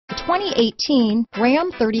The 2018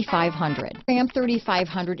 Ram 3500. Ram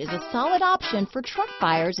 3500 is a solid option for truck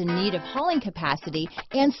buyers in need of hauling capacity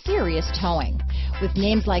and serious towing. With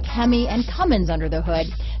names like Hemi and Cummins under the hood,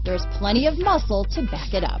 there's plenty of muscle to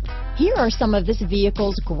back it up. Here are some of this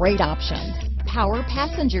vehicle's great options: power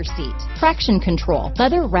passenger seat, traction control,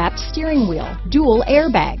 leather-wrapped steering wheel, dual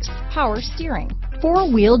airbags, power steering,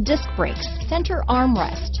 four-wheel disc brakes, center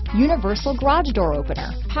armrest, universal garage door opener,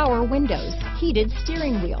 power windows, heated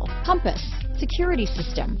steering wheel, compass, security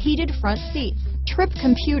system, heated front seats, trip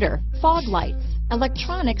computer, fog lights,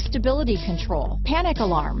 electronic stability control, panic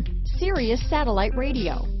alarm, Sirius satellite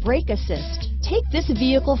radio, brake assist. Take this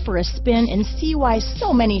vehicle for a spin and see why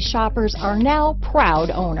so many shoppers are now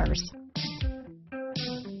proud owners.